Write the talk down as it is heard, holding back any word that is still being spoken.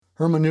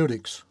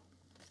Hermeneutics.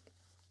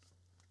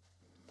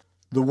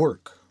 The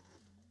work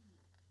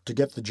to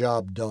get the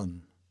job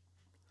done.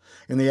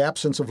 In the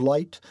absence of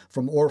light,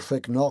 from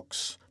Orphic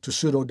nox to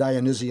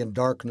pseudo-Dionysian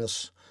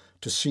darkness,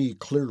 to see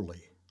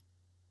clearly.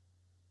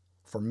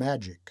 For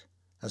magic,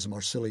 as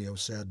Marsilio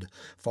said,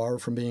 far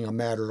from being a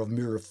matter of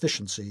mere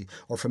efficiency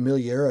or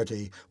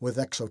familiarity with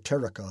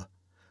exoterica,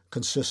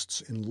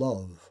 consists in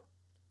love,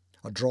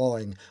 a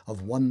drawing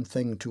of one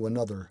thing to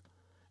another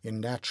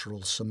in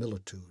natural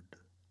similitude.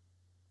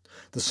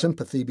 The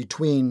sympathy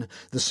between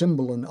the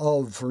symbol and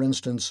of, for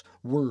instance,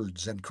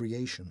 words and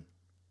creation.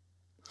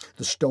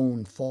 The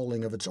stone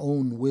falling of its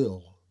own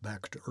will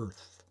back to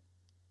earth.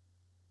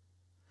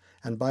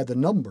 And by the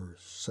numbers,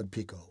 said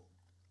Pico,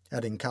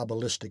 adding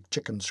Kabbalistic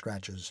chicken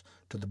scratches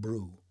to the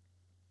brew.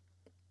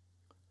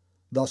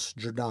 Thus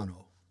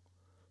Giordano,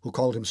 who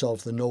called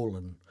himself the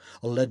Nolan,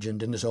 a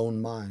legend in his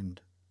own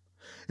mind,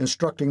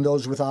 instructing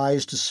those with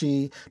eyes to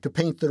see to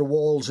paint their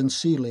walls and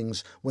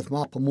ceilings with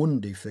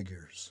Mappamundi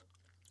figures,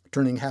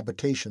 turning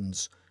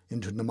habitations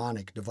into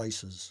mnemonic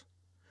devices,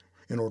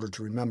 in order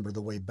to remember the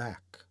way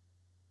back.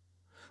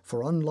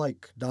 For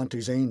unlike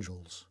Dante's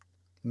angels,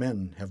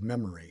 men have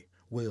memory,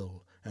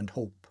 will, and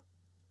hope,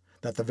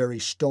 that the very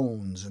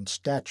stones and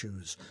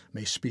statues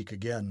may speak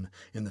again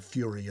in the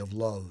fury of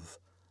love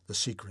the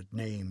secret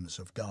names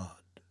of God.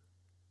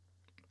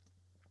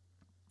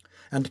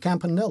 And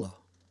Campanella,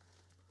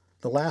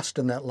 the last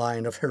in that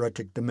line of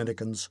heretic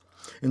Dominicans,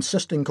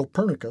 insisting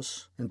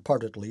Copernicus, in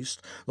part at least,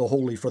 though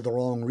wholly for the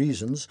wrong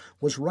reasons,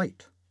 was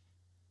right.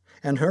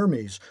 And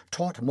Hermes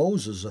taught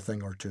Moses a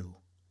thing or two.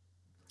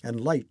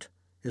 And light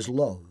is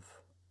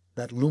love,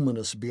 that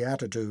luminous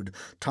beatitude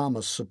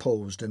Thomas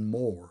supposed in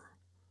More,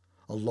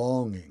 a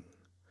longing,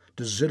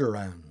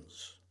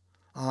 desiderans,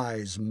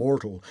 eyes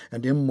mortal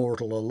and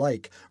immortal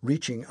alike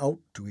reaching out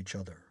to each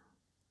other.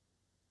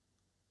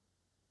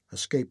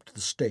 Escaped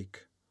the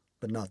stake,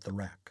 but not the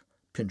rack,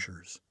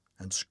 pincers,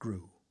 and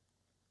screw.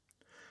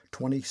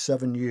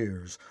 27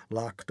 years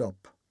locked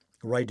up,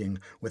 writing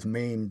with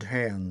maimed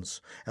hands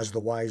as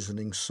the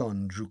wizening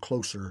sun drew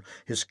closer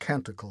his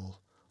canticle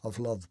of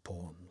love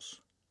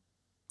poems,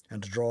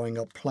 and drawing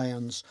up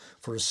plans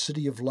for a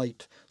city of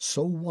light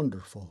so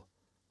wonderful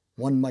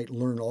one might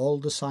learn all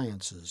the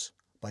sciences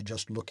by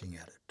just looking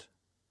at it.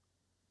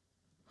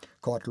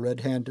 Caught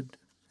red-handed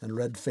and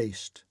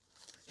red-faced,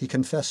 he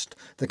confessed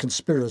the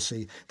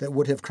conspiracy that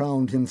would have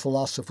crowned him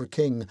philosopher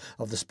king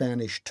of the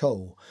Spanish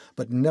toe,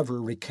 but never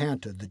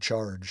recanted the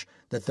charge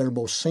that their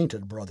most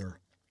sainted brother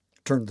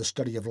turned the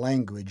study of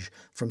language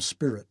from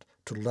spirit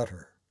to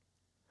letter,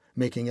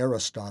 making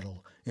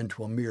Aristotle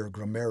into a mere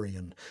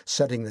grammarian,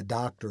 setting the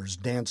doctors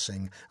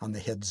dancing on the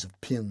heads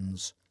of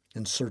pins,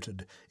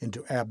 inserted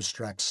into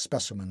abstract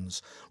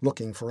specimens,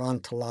 looking for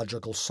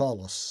ontological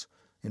solace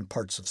in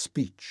parts of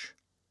speech,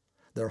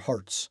 their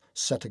hearts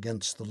set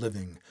against the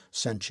living,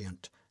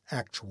 sentient,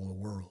 actual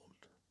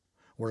world,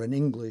 where an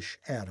English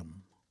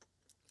Adam,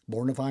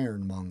 born of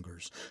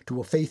ironmongers, to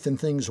a faith in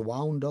things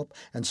wound up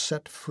and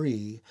set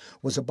free,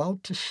 was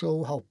about to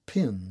show how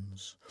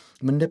pins,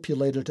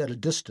 manipulated at a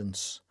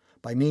distance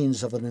by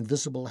means of an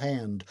invisible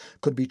hand,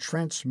 could be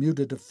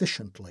transmuted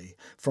efficiently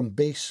from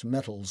base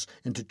metals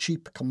into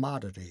cheap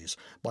commodities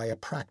by a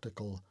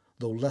practical,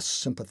 though less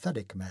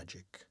sympathetic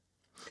magic,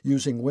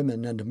 using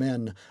women and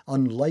men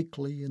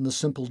unlikely in the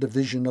simple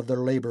division of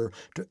their labor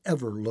to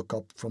ever look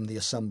up from the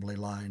assembly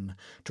line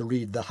to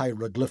read the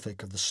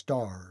hieroglyphic of the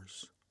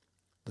stars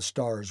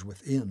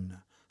within,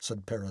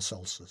 said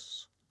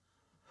Paracelsus,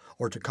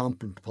 or to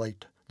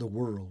contemplate the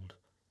world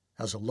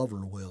as a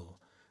lover will,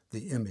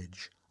 the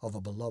image of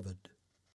a beloved.